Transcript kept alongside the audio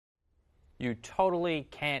You totally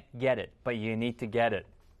can't get it, but you need to get it.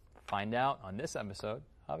 Find out on this episode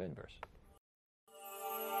of Inverse.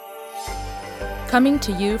 Coming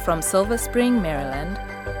to you from Silver Spring, Maryland,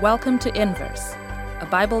 welcome to Inverse, a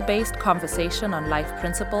Bible-based conversation on life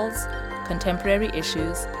principles, contemporary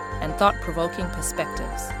issues, and thought-provoking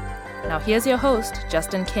perspectives. Now here's your host,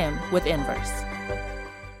 Justin Kim, with Inverse.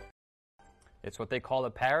 It's what they call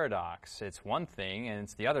a paradox. It's one thing and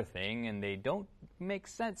it's the other thing, and they don't make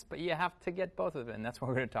sense, but you have to get both of them, and that's what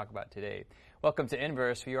we're going to talk about today. Welcome to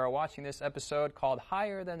Inverse. You are watching this episode called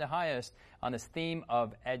Higher Than the Highest on this theme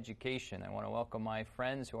of education. I want to welcome my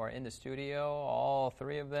friends who are in the studio, all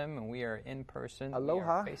three of them, and we are in person.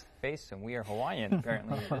 Aloha. Face to face, and we are Hawaiian,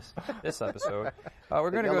 apparently, in this episode.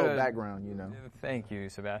 We're going to go to background, you know. Thank you,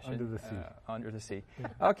 Sebastian. Under the sea. Under the sea.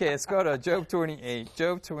 Okay, let's go to Job 28.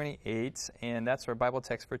 Job 28, and that's our Bible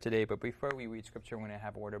text for today. But before we read Scripture, we're going to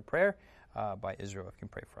have a word of prayer by Israel. If you can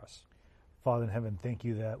pray for us. Father in heaven, thank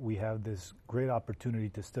you that we have this great opportunity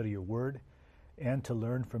to study your word and to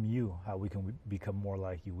learn from you how we can become more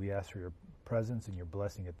like you. We ask for your presence and your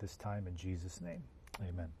blessing at this time in Jesus' name.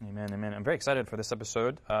 Amen. Amen. Amen. I'm very excited for this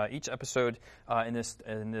episode. Each episode in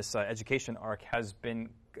this education arc has been,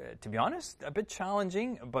 to be honest, a bit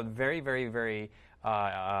challenging, but very efficacious.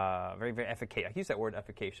 I use that word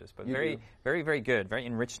efficacious, but very good, very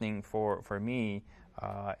enriching for me.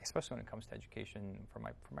 Especially when it comes to education for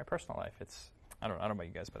my personal life. I don't know about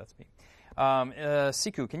you guys, but that's me.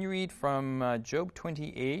 Siku, can you read from Job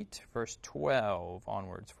 28, verse 12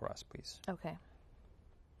 onwards for us, please? Okay.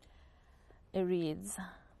 It reads,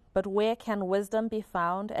 "But where can wisdom be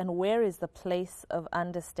found, and where is the place of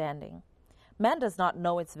understanding? Man does not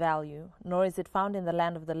know its value, nor is it found in the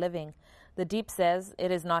land of the living. The deep says, 'It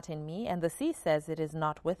is not in me,' and the sea says, 'It is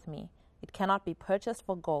not with me.' It cannot be purchased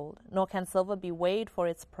for gold, nor can silver be weighed for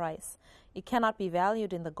its price. It cannot be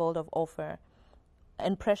valued in the gold of Ophir,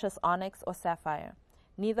 in precious onyx or sapphire.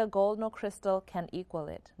 Neither gold nor crystal can equal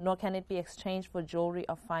it, nor can it be exchanged for jewelry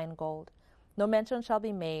of fine gold. No mention shall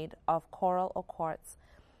be made of coral or quartz,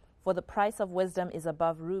 for the price of wisdom is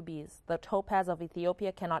above rubies. The topaz of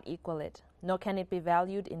Ethiopia cannot equal it, nor can it be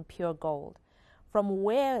valued in pure gold. From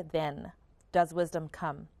where, then, does wisdom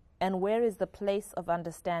come, and where is the place of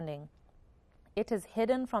understanding? It is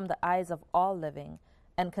hidden from the eyes of all living,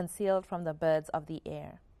 and concealed from the birds of the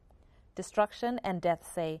air. Destruction and death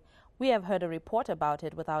say, 'We have heard a report about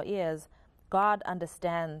it with our ears.' God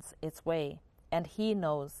understands its way, and he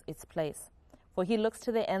knows its place. For he looks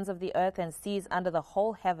to the ends of the earth and sees under the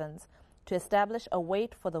whole heavens, to establish a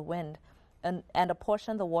weight for the wind, and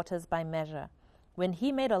apportion the waters by measure. When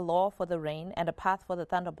he made a law for the rain, and a path for the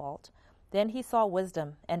thunderbolt, then he saw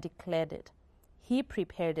wisdom and declared it. He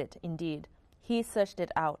prepared it indeed. He searched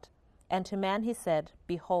it out. And to man he said,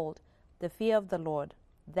 'Behold, the fear of the Lord,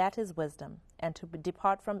 that is wisdom, and to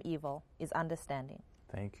depart from evil is understanding.'"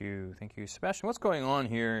 Thank you, Sebastian. What's going on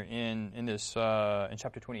here in this in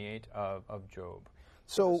chapter 28 of Job?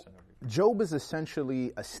 So Job is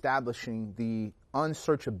essentially establishing the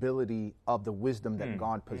unsearchability of the wisdom that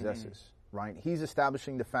God possesses, right? He's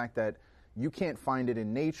establishing the fact that you can't find it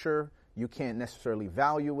in nature, you can't necessarily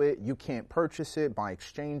value it, you can't purchase it by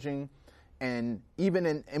exchanging. And even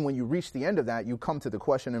and when you reach the end of that, you come to the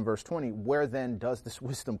question in verse 20, where then does this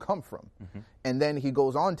wisdom come from? And then he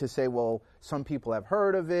goes on to say, well, some people have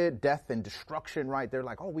heard of it, death and destruction, right? They're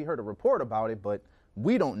like, oh, we heard a report about it, but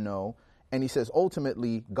we don't know. And he says,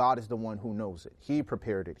 ultimately, God is the one who knows it. He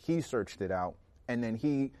prepared it. He searched it out. And then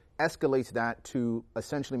he escalates that to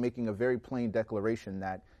essentially making a very plain declaration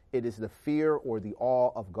that it is the fear or the awe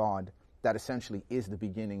of God that essentially is the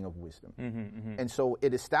beginning of wisdom. And so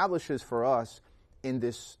it establishes for us in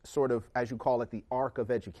this sort of, as you call it, the arc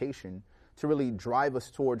of education, to really drive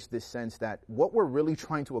us towards this sense that what we're really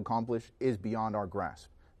trying to accomplish is beyond our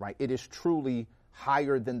grasp, right? It is truly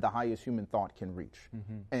higher than the highest human thought can reach.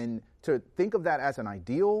 And to think of that as an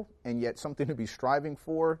ideal and yet something to be striving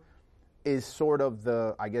for is sort of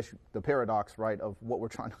the paradox, right, of what we're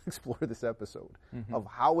trying to explore this episode, of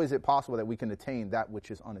how is it possible that we can attain that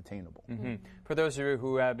which is unattainable. For those of you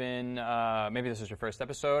who have been, maybe this is your first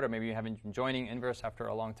episode, or maybe you haven't been joining Inverse after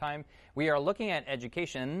a long time, we are looking at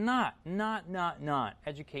education, not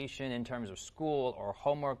education in terms of school or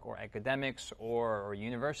homework or academics or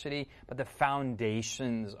university, but the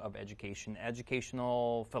foundations of education,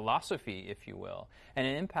 educational philosophy, if you will. And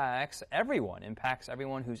it impacts everyone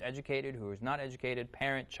who's educated, who is not educated,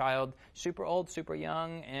 parent, child, super old, super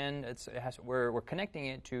young, and we're connecting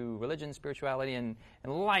it to religion, spirituality, and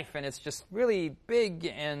life, and it's just really big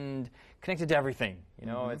and connected to everything. You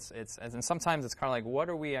know, and sometimes it's kind of like, what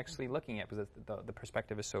are we actually looking at? Because the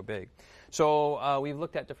perspective is so big. So we've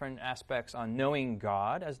looked at different aspects on knowing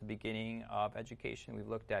God as the beginning of education. We've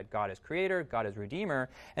looked at God as creator, God as redeemer.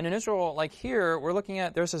 And in Israel, like here, we're looking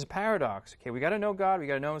at, there's this paradox. Okay, we got to know God, we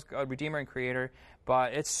got to know His God, redeemer and creator,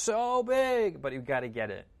 but it's so big, but you've got to get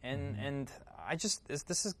it. And I just,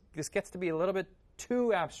 this gets to be a little bit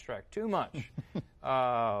too abstract, too much.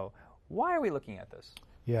 Why are we looking at this?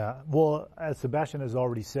 Yeah, well, as Sebastian has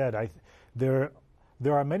already said, there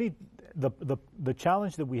are many. The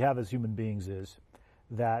challenge that we have as human beings is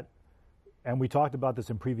that, and we talked about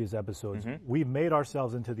this in previous episodes. We've made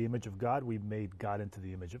ourselves into the image of God. We've made God into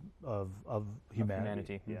the image of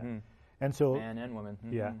humanity. Yeah, and so man and woman.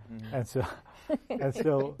 Yeah, and so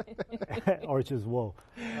or just whoa,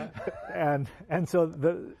 and so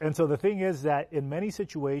the thing is that in many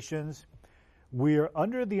situations, we're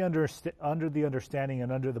under the understanding and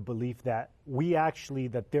under the belief that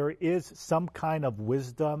that there is some kind of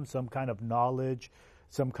wisdom, some kind of knowledge,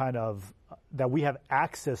 some kind of that we have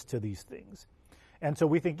access to these things. And so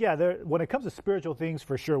we think, when it comes to spiritual things,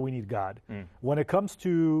 for sure we need God. When it comes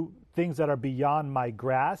to things that are beyond my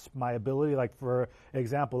grasp, my ability, like for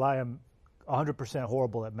example, I am 100%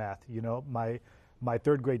 horrible at math. You know, my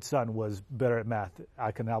third grade son was better at math.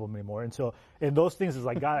 I couldn't help him anymore. And so in those things, it's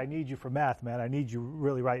like, God, I need you for math, man. I need you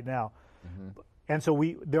really right now. And so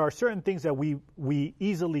there are certain things that we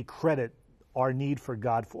easily credit our need for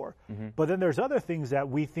God for. But then there's other things that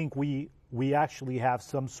we think we actually have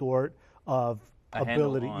some sort of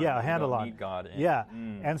ability. A handle on. Need God in. Yeah.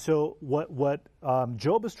 And so what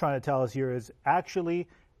Job is trying to tell us here is actually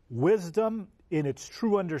wisdom in its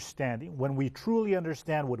true understanding, when we truly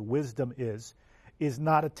understand what wisdom is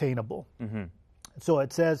not attainable. So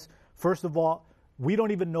it says, first of all, we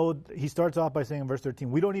don't even know, he starts off by saying in verse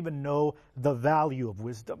 13, we don't even know the value of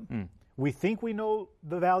wisdom. We think we know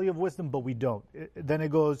the value of wisdom, but we don't. Then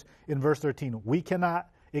it goes in verse 13,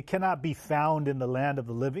 it cannot be found in the land of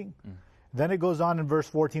the living. Then it goes on in verse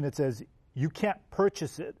 14, it says, you can't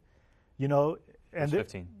purchase it. You know, and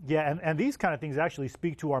verse 15. And these kind of things actually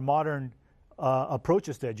speak to our modern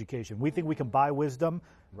approaches to education. We think we can buy wisdom.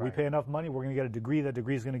 Right. We pay enough money, we're going to get a degree. That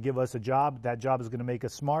degree is going to give us a job. That job is going to make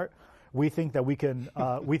us smart. We think that we can,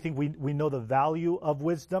 we think we know the value of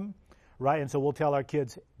wisdom, right? And so we'll tell our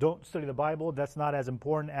kids, don't study the Bible. That's not as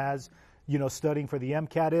important as, you know, studying for the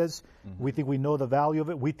MCAT is. We think we know the value of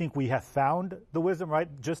it. We think we have found the wisdom, right?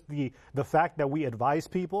 Just the fact that we advise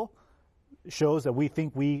people shows that we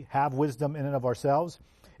think we have wisdom in and of ourselves.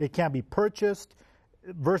 It can't be purchased.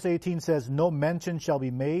 Verse 18 says, no mention shall be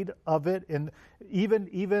made of it. And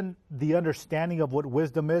even the understanding of what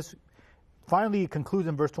wisdom is, finally it concludes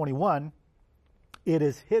in verse 21, it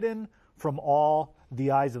is hidden from all the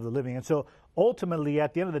eyes of the living. And so ultimately,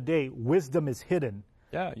 at the end of the day, wisdom is hidden.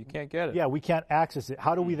 Yeah, you can't get it. Yeah, we can't access it.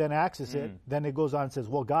 How do we then access it? Then it goes on and says,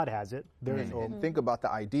 well, God has it. And think about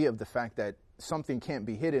the idea of the fact that something can't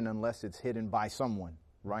be hidden unless it's hidden by someone,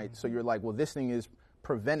 right? So you're like, well, this thing is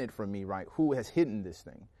prevented from me, right? Who has hidden this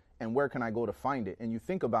thing? And where can I go to find it? And you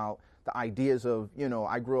think about the ideas of, you know,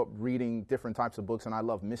 I grew up reading different types of books and I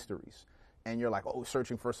love mysteries. And you're like, oh,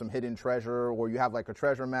 searching for some hidden treasure, or you have like a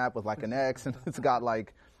treasure map with like an X and it's got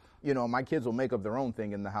like, you know, my kids will make up their own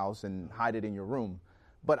thing in the house and hide it in your room.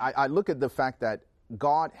 But I look at the fact that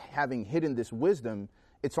God having hidden this wisdom,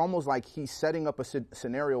 it's almost like he's setting up a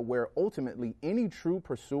scenario where ultimately any true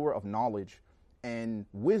pursuer of knowledge and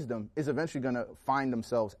wisdom is eventually going to find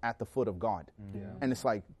themselves at the foot of God. Yeah. And it's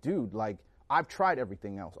like, dude, like I've tried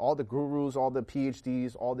everything else, all the gurus, all the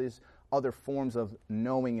PhDs, all these other forms of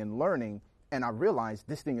knowing and learning. And I realized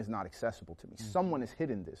this thing is not accessible to me. Someone has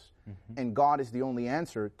hidden this. And God is the only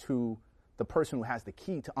answer to the person who has the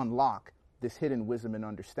key to unlock this hidden wisdom and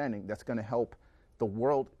understanding that's going to help the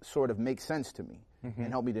world sort of make sense to me and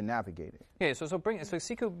help me to navigate it. Okay, so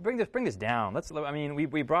Siku, bring this down.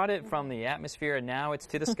 We brought it from the atmosphere and now it's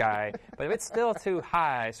to the sky, but it's still too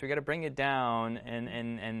high, so we got to bring it down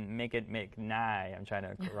and make nigh. I'm trying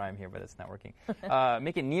to rhyme here, but it's not working.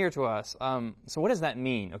 Make it near to us. So what does that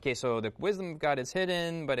mean? Okay, so the wisdom of God is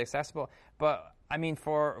hidden but accessible. But I mean,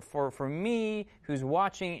 for me, who's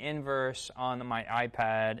watching Inverse on my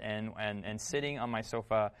iPad and sitting on my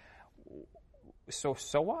sofa, so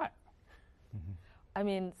what? I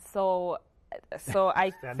mean, so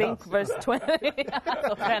I think verse 20.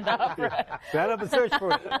 So stand up. Right? Stand up and search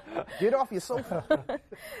for it. Get off your sofa.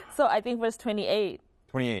 So I think verse 28.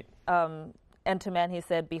 28. And to man he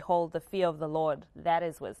said, behold, the fear of the Lord, that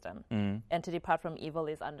is wisdom. And to depart from evil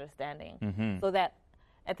is understanding. So that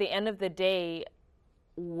at the end of the day,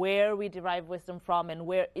 where we derive wisdom from, and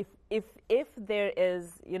where if there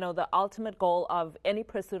is, the ultimate goal of any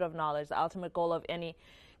pursuit of knowledge, the ultimate goal of any,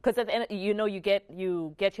 because at the end,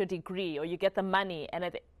 you get your degree or you get the money,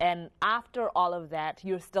 and after all of that,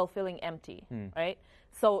 you're still feeling empty, right?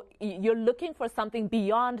 So you're looking for something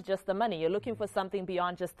beyond just the money. You're looking for something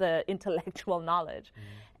beyond just the intellectual knowledge,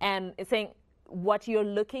 and it's saying what you're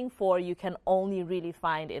looking for, you can only really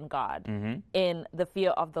find in God, in the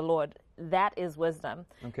fear of the Lord. That is wisdom.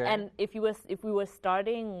 Okay. And if we were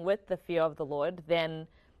starting with the fear of the Lord, then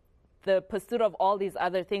the pursuit of all these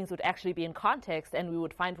other things would actually be in context, and we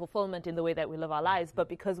would find fulfillment in the way that we live our lives. But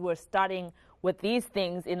because we're starting with these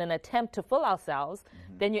things in an attempt to fill ourselves,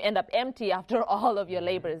 then you end up empty after all of your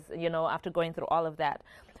labors, after going through all of that.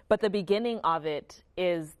 But the beginning of it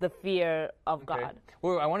is the fear of God.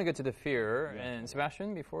 Well, I want to get to the fear. And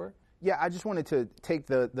Sebastian, before? Yeah, I just wanted to take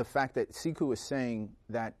the fact that Siku is saying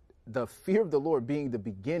that the fear of the Lord being the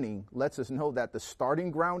beginning lets us know that the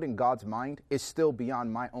starting ground in God's mind is still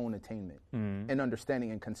beyond my own attainment and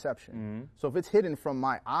understanding and conception. So if it's hidden from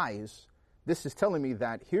my eyes, this is telling me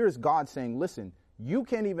that here's God saying, listen, you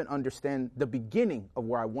can't even understand the beginning of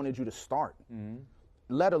where I wanted you to start,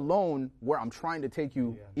 let alone where I'm trying to take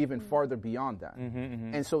you even farther beyond that.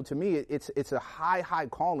 And so to me, it's a high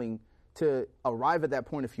calling to arrive at that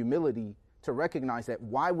point of humility, to recognize that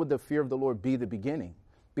why would the fear of the Lord be the beginning?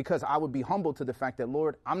 Because I would be humble to the fact that,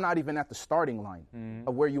 Lord, I'm not even at the starting line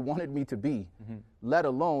of where you wanted me to be, let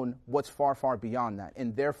alone what's far, far beyond that.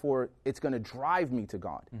 And therefore, it's going to drive me to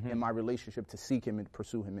God in my relationship to seek Him and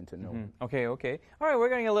pursue Him and to know Him. Okay. All right, we're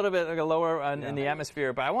getting a little bit lower in the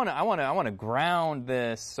atmosphere, but I want to ground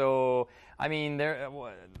this. So, I mean,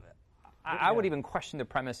 I would even question the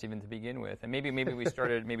premise even to begin with, and maybe we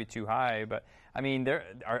started maybe too high. But I mean, there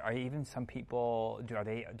are even some people. Do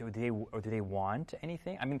they want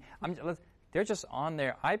anything? I mean, they're just on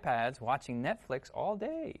their iPads watching Netflix all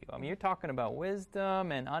day. I mean, you're talking about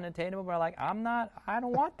wisdom and unattainable. But like, I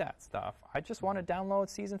don't want that stuff. I just want to download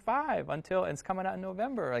season 5 until it's coming out in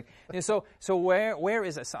November. Like, so where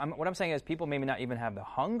is it? So what I'm saying is, people maybe not even have the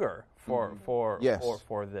hunger for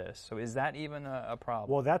this. So is that even a problem?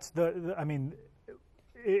 Well, that's I mean,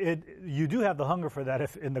 you do have the hunger for that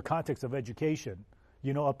if in the context of education.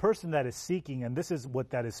 A person that is seeking, and this is what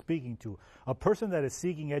that is speaking to, a person that is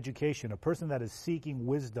seeking education, a person that is seeking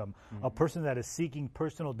wisdom, a person that is seeking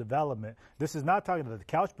personal development. This is not talking to the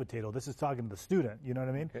couch potato. This is talking to the student. You know what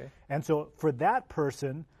I mean? Okay. And so for that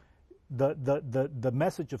person, the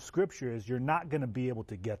message of Scripture is you're not going to be able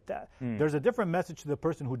to get that. There's a different message to the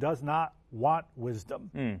person who does not want wisdom,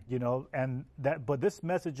 but this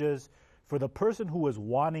message is for the person who is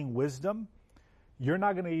wanting wisdom. You're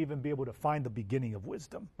not going to even be able to find the beginning of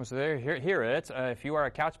wisdom. Well, so there, hear it. If you are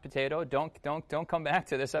a couch potato, don't come back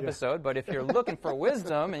to this episode. Yeah. But if you're looking for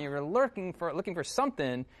wisdom and you're looking for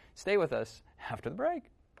something, stay with us after the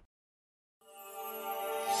break.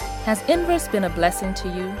 Has Inverse been a blessing to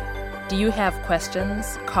you? Do you have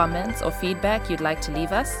questions, comments, or feedback you'd like to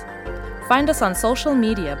leave us? Find us on social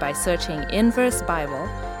media by searching Inverse Bible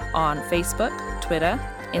on Facebook, Twitter,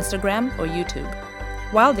 Instagram, or YouTube.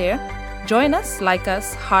 While there, join us, like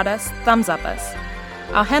us, heart us, thumbs up us.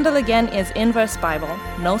 Our handle again is Inverse Bible,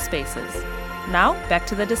 no spaces. Now, back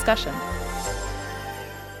to the discussion.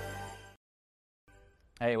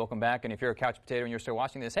 Hey, welcome back. And if you're a couch potato and you're still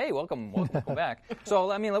watching this, hey, welcome back.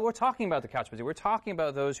 So, I mean, we're talking about the couch potato. We're talking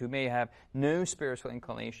about those who may have no spiritual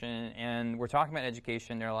inclination, and we're talking about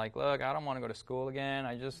education. They're like, look, I don't want to go to school again.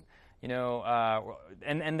 I just...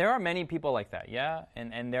 and there are many people like that, yeah?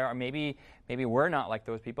 And there are maybe we're not like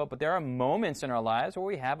those people, but there are moments in our lives where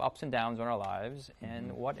we have ups and downs in our lives,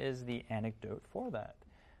 and what is the anecdote for that?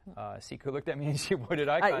 Siku looked at me and she avoided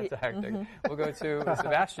eye contact. We'll go to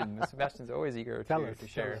Sebastian. Sebastian's always eager to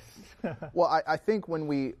share. Well, I think when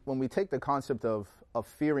we take the concept of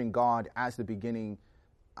fearing God as the beginning,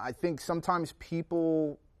 I think sometimes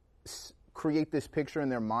people create this picture in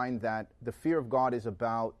their mind that the fear of God is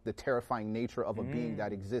about the terrifying nature of a being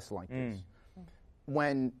that exists like this.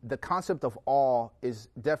 When the concept of awe is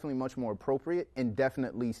definitely much more appropriate and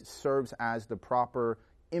definitely serves as the proper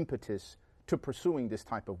impetus to pursuing this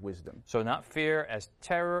type of wisdom. So not fear as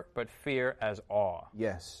terror, but fear as awe.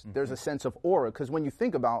 Yes. There's a sense of aura, because when you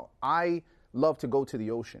think about, I love to go to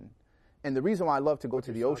the ocean. And the reason why I love to go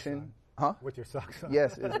to the ocean... Huh? With your socks on.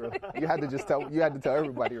 Yes, Israel. You had to tell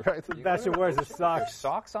everybody, right? Sebastian wears his socks.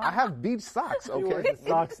 Socks on? I have beach socks, okay? He wears his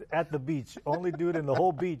socks at the beach. Only dude in the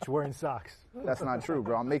whole beach wearing socks. That's not true,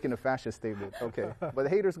 bro. I'm making a fashion statement, okay? But the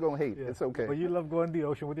haters gonna hate. Yeah. It's okay. But you love going to the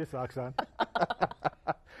ocean with your socks on.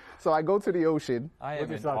 So I go to the ocean. I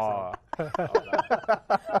am in awe.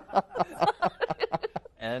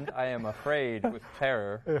 am afraid with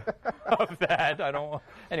terror of that. I don't.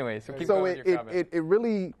 Anyway, so keep So going with your comment. it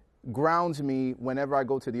really grounds me whenever I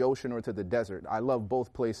go to the ocean or to the desert. I love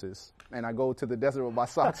both places, and I go to the desert with my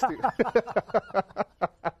socks too.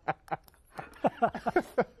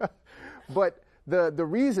 But the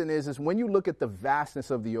reason is when you look at the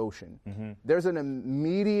vastness of the ocean, there's an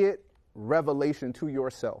immediate revelation to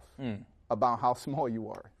yourself about how small you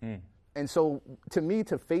are. And so to me,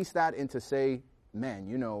 to face that and to say, man,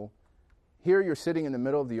 you know, here you're sitting in the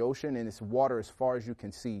middle of the ocean and it's water as far as you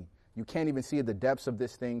can see. You can't even see the depths of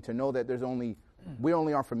this thing, to know that we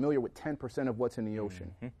only are familiar with 10% of what's in the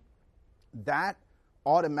ocean. That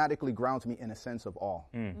automatically grounds me in a sense of awe.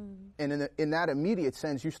 And in that immediate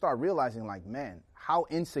sense, you start realizing, like, man, how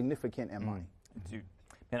insignificant am I? Dude,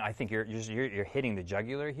 man, I think you're hitting the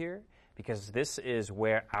jugular here, because this is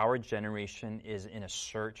where our generation is in a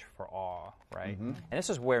search for awe, right? And this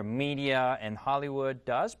is where media and Hollywood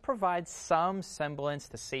does provide some semblance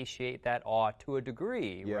to satiate that awe to a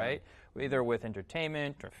degree, right? Either with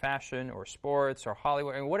entertainment or fashion or sports or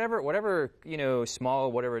Hollywood, and whatever, you know,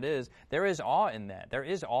 small, whatever it is, there is awe in that. There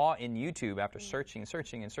is awe in YouTube after searching,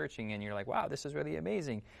 and you're like, wow, this is really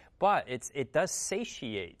amazing. But it does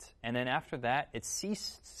satiate, and then after that, it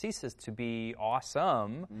ceases to be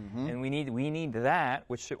awesome, and we need that,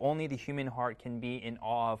 which only the human heart can be in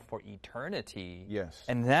awe of for eternity. Yes.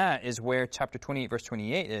 And that is where chapter 28, verse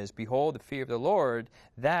 28 is, behold, the fear of the Lord,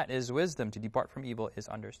 that is wisdom. To depart from evil is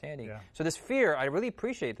understanding. Yeah. So this fear, I really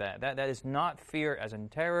appreciate that. That is not fear as in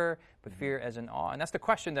terror, but fear as in awe. And that's the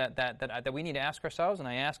question that we need to ask ourselves, and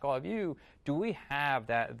I ask all of you, do we have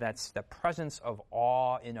that's the presence of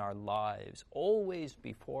awe in our lives always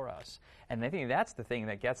before us? And I think that's the thing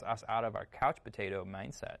that gets us out of our couch potato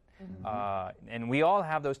mindset. And we all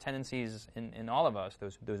have those tendencies in all of us,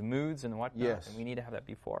 those moods and whatnot, yes. And we need to have that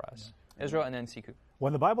before us. Israel and then Siku.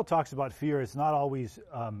 When the Bible talks about fear, it's not always,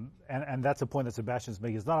 and that's a point that Sebastian's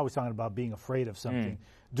making, it's not always talking about being afraid of something.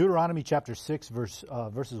 Deuteronomy chapter 6,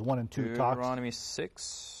 verses 1 and 2 Deuteronomy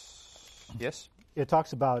 6, yes? It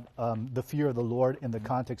talks about the fear of the Lord in the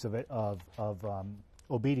context of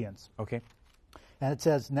obedience. Okay. And it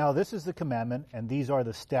says, now this is the commandment, and these are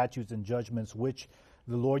the statutes and judgments which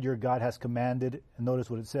the Lord your God has commanded, and notice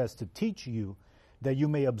what it says, to teach you, that you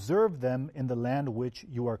may observe them in the land which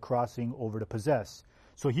you are crossing over to possess.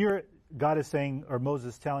 So here God is saying, or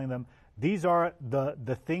Moses is telling them, these are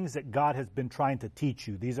the things that God has been trying to teach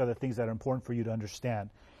you. These are the things that are important for you to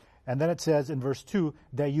understand. And then it says in verse 2,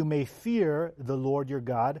 that you may fear the Lord your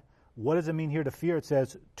God. What does it mean here to fear? It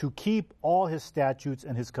says, to keep all his statutes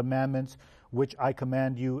and his commandments, which I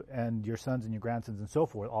command you and your sons and your grandsons and so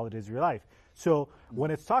forth, all the days of your life. So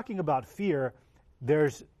when it's talking about fear,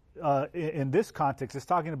 there's in this context, it's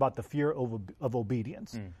talking about the fear of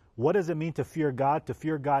obedience. What does it mean to fear God? To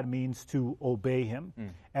fear God means to obey him.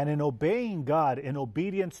 And in obeying God, in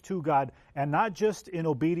obedience to God, and not just in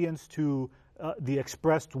obedience to the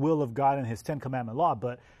expressed will of God and his 10 Commandment law,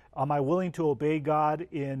 but am I willing to obey God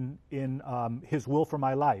in his will for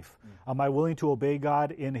my life? Am I willing to obey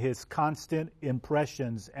God in his constant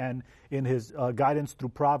impressions and in his guidance through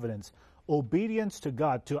providence? Obedience to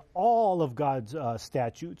God, to all of God's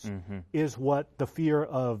statutes, is what the fear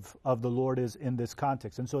of the Lord is in this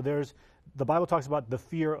context. And so the Bible talks about the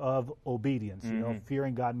fear of obedience. You know,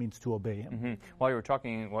 fearing God means to obey him. While you were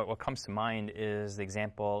talking, what comes to mind is the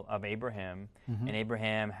example of Abraham. And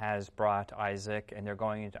Abraham has brought Isaac, and they're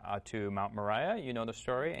going to Mount Moriah. You know the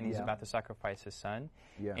story, and he's about to sacrifice his son.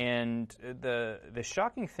 Yeah. And the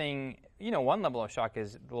shocking thing, you know, one level of shock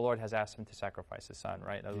is the Lord has asked him to sacrifice his son,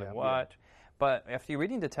 right? I was like, what? Yeah. But after you're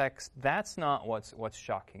reading the text, that's not what's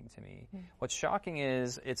shocking to me. What's shocking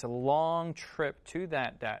is it's a long trip to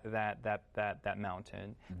that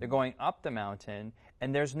mountain. They're going up the mountain,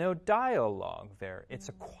 and there's no dialogue there. It's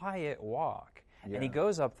a quiet walk. Yeah. And he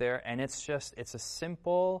goes up there, and it's a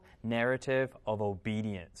simple narrative of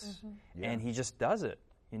obedience. And he just does it.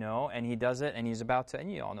 You know, and he does it, and he's about to, and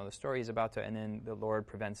you all know the story. He's about to, and then the Lord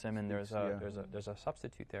prevents him, and there's a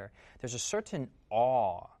substitute there. There's a certain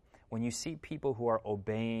awe when you see people who are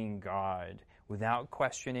obeying God without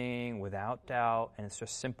questioning, without doubt, and it's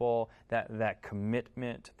just simple that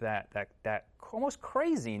commitment, that almost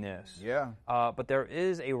craziness. Yeah. But there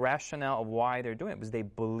is a rationale of why they're doing it, because they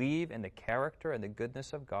believe in the character and the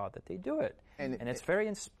goodness of God that they do it. And it's very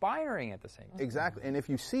inspiring at the same time. Exactly. And if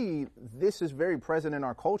you see, this is very present in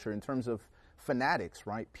our culture in terms of fanatics,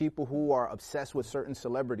 right? People who are obsessed with certain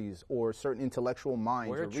celebrities or certain intellectual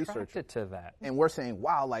minds or researchers. We're attracted to that. And we're saying,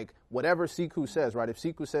 wow, like whatever Siku says, right? If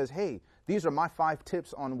Siku says, hey, these are my 5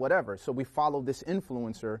 tips on whatever, so we follow this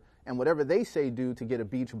influencer, and whatever they say do to get a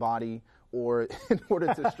beach body or in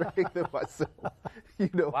order to strengthen myself,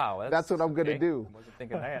 wow, that's what I'm going to do. I wasn't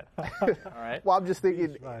thinking that. All right. Well, I'm just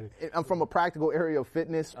thinking, I'm from a practical area of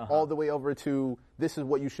fitness all the way over to this is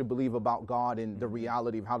what you should believe about God and the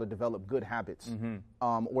reality of how to develop good habits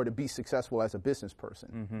or to be successful as a business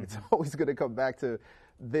person. It's always going to come back to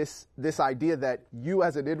this idea that you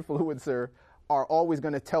as an influencer are always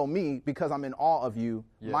going to tell me, because I'm in awe of you,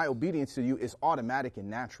 my obedience to you is automatic and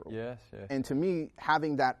natural. Yes. And to me,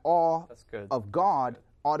 having that awe of God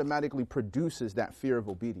automatically produces that fear of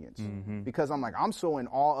obedience. Because I'm like, I'm so in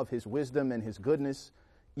awe of his wisdom and his goodness,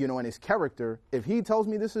 and his character. If he tells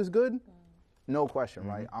me this is good, no question,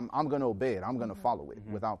 right? I'm going to obey it. I'm going to follow it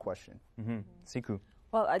without question. Siku.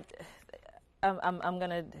 Well, I'm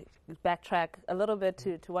going to backtrack a little bit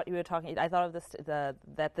to what you were talking. I thought of this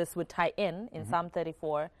that this would tie in Psalm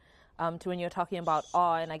 34 to when you're talking about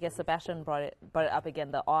awe, and I guess Sebastian brought it up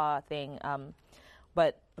again, the awe thing.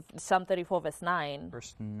 But Psalm 34 verse 9.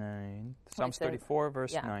 Verse 9. Psalm 34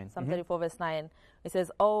 verse 9. Psalm 34 verse 9. It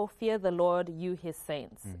says, "Oh, fear the Lord, you his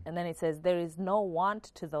saints." And then it says, "There is no want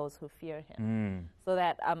to those who fear him." So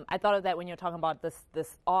that I thought of that when you're talking about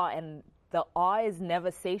this awe, and the awe is never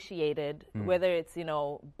satiated, whether it's,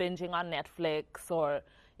 binging on Netflix or,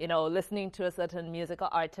 listening to a certain musical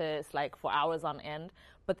artist like for hours on end.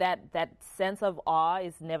 But that sense of awe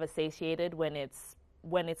is never satiated when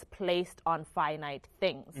it's placed on finite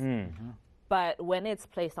things. But when it's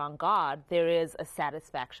placed on God, there is a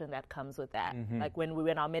satisfaction that comes with that. Like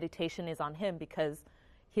when our meditation is on him, because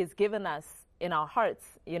he's given us in our hearts,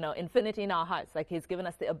 infinity in our hearts. Like he's given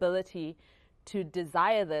us the ability to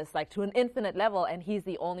desire this, like to an infinite level, and he's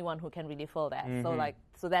the only one who can really fill that.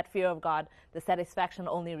 So that fear of God, the satisfaction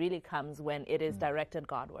only really comes when it is directed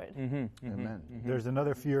Godward. Amen. There's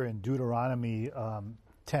another fear in Deuteronomy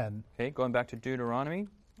 10. Okay, going back to Deuteronomy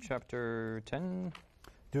chapter 10.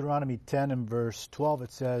 Deuteronomy 10 and verse 12,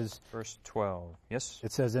 it says, Verse 12, yes?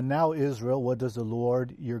 It says, "And now, Israel, what does the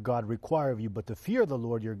Lord your God require of you but to fear the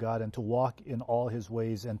Lord your God and to walk in all his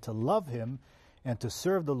ways and to love him and to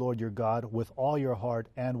serve the Lord your God with all your heart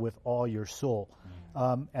and with all your soul."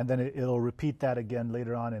 And then it'll repeat that again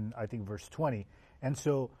later on in, I think, verse 20. And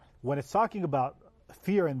so when it's talking about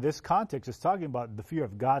fear in this context, it's talking about the fear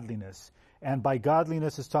of godliness. And by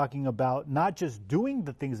godliness, it's talking about not just doing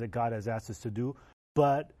the things that God has asked us to do,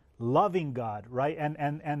 but loving God, right?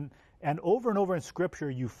 And over and over in Scripture,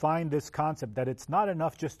 you find this concept that it's not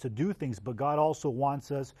enough just to do things, but God also wants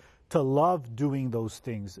us to love doing those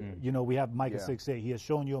things. We have Micah 6:8. "He has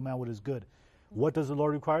shown you, O man, what is good." What does the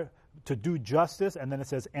Lord require? To do justice, and then it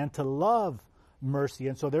says, "and to love mercy."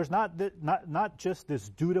 And so there's not just this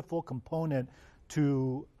dutiful component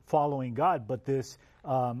to following God, but this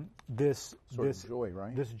joy,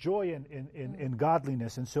 right? This joy in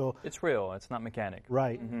godliness. And so it's real. It's not mechanic.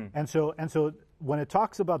 Right. And so when it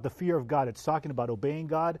talks about the fear of God, it's talking about obeying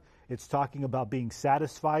God. It's talking about being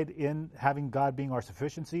satisfied in having God being our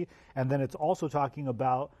sufficiency. And then it's also talking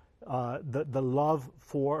about the love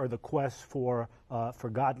for, or the quest for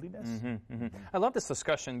godliness. I love this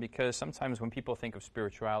discussion because sometimes when people think of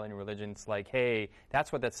spirituality and religion, it's like, hey,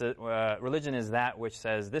 that's what religion is, that which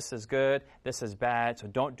says this is good, this is bad, so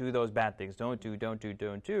don't do those bad things. Don't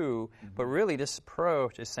do. But really, this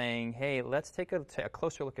approach is saying, hey, let's take a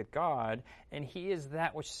closer look at God, and He is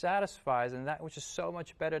that which satisfies and that which is so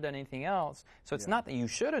much better than anything else. So it's not that you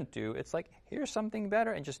shouldn't do. It's like, here's something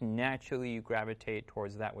better, and just naturally you gravitate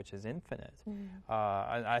towards that which is infinite.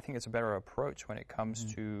 I think it's a better approach when it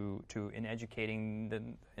comes to in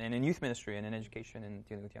educating and in youth ministry and in education and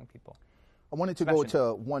dealing with young people. I wanted to go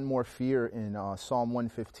to one more fear in Psalm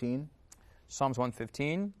 115. Psalms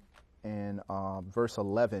 115. And verse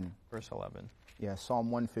 11. Verse 11. Yeah,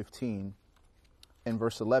 Psalm 115 and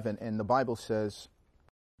verse 11. And the Bible says,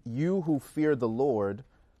 "You who fear the Lord,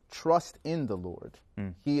 trust in the Lord.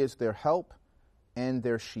 He is their help and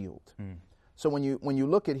their shield." So when you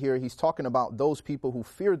look at here, he's talking about those people who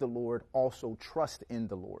fear the Lord also trust in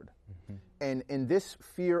the Lord. And in this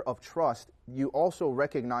fear of trust, you also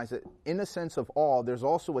recognize that in a sense of awe, there's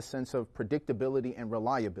also a sense of predictability and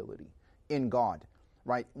reliability in God,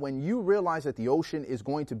 right? When you realize that the ocean is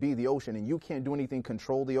going to be the ocean and you can't do anything,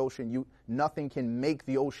 control the ocean, nothing can make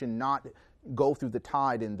the ocean not go through the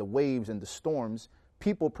tide and the waves and the storms,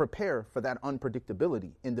 people prepare for that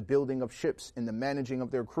unpredictability in the building of ships, in the managing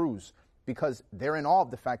of their crews, because they're in awe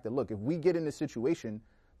of the fact that, look, if we get in this situation,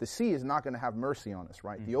 the sea is not going to have mercy on us,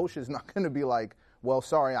 right? The ocean is not going to be like, well,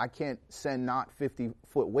 sorry, I can't send not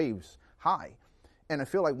 50-foot waves high. And I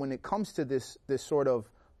feel like when it comes to this sort of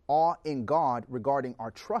awe in God regarding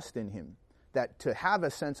our trust in Him, that to have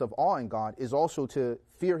a sense of awe in God is also to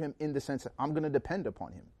fear him in the sense that I'm going to depend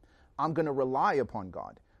upon him. I'm going to rely upon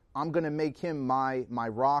God. I'm going to make him my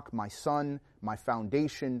rock, my sun, my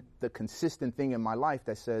foundation, the consistent thing in my life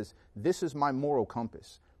that says, this is my moral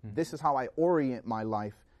compass. This is how I orient my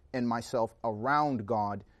life and myself around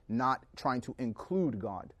God, not trying to include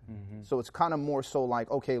God. So it's kind of more so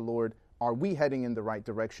like, okay, Lord, are we heading in the right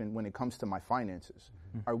direction when it comes to my finances?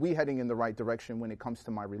 Are we heading in the right direction when it comes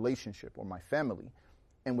to my relationship or my family?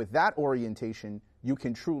 And with that orientation, you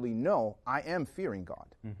can truly know I am fearing God.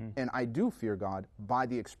 And I do fear God by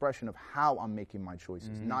the expression of how I'm making my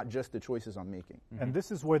choices, not just the choices I'm making. And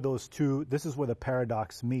this is where this is where the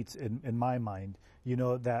paradox meets in my mind,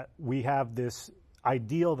 that we have this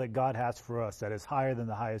ideal that God has for us that is higher than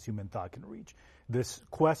the highest human thought can reach. This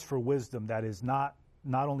quest for wisdom that is not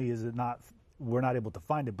only is it not, we're not able to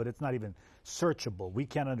find it, but it's not even searchable. We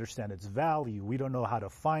can't understand its value. We don't know how to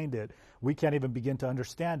find it. We can't even begin to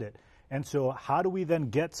understand it. And so how do we then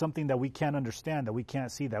get something that we can't understand, that we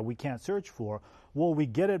can't see, that we can't search for? Well, we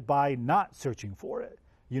get it by not searching for it.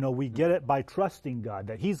 We get it by trusting God,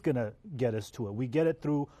 that he's going to get us to it. We get it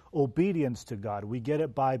through obedience to God. We get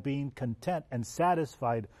it by being content and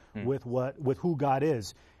satisfied with who God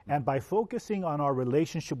is. And by focusing on our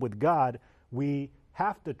relationship with God, we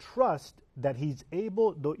have to trust that he's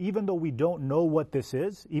able, even though we don't know what this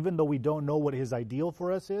is, even though we don't know what his ideal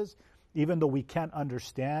for us is, even though we can't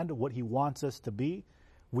understand what he wants us to be,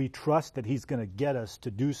 we trust that he's going to get us to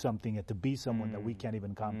do something and to be someone that we can't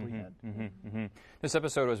even comprehend. This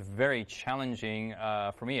episode was very challenging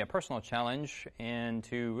for me, a personal challenge, and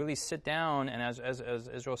to really sit down and, as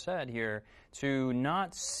Israel said here, to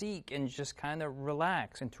not seek and just kind of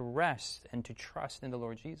relax and to rest and to trust in the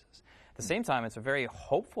Lord Jesus. At the same time, it's a very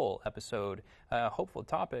hopeful episode, a hopeful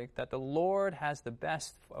topic, that the Lord has the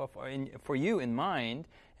best for you in mind,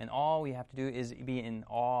 and all we have to do is be in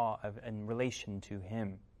awe in relation to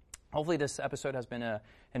him. Hopefully this episode has been an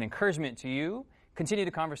encouragement to you. Continue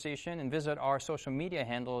the conversation and visit our social media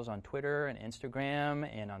handles on Twitter and Instagram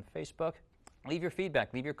and on Facebook. Leave your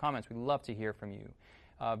feedback, leave your comments. We'd love to hear from you.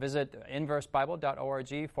 Visit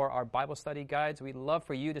inversebible.org for our Bible study guides. We'd love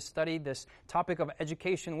for you to study this topic of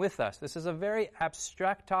education with us. This is a very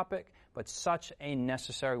abstract topic, but such a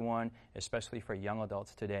necessary one, especially for young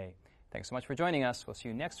adults today. Thanks so much for joining us. We'll see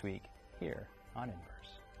you next week here on Inverse.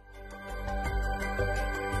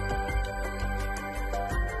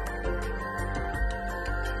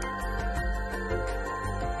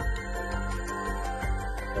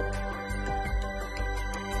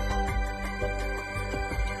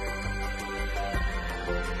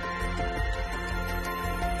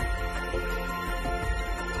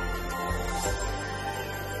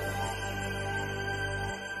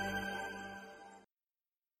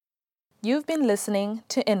 You've been listening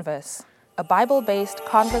to Inverse, a Bible-based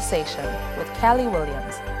conversation with Callie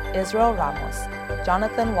Williams, Israel Ramos,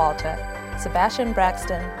 Jonathan Walter, Sebastian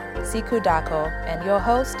Braxton, Siku Dako, and your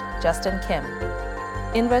host, Justin Kim.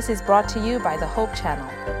 Inverse is brought to you by the Hope Channel,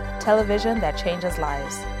 television that changes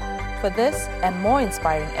lives. For this and more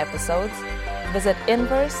inspiring episodes, visit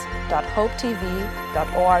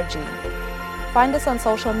inverse.hopetv.org. Find us on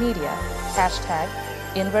social media,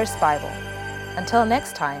 #InverseBible. Until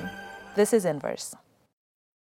next time, this is Inverse.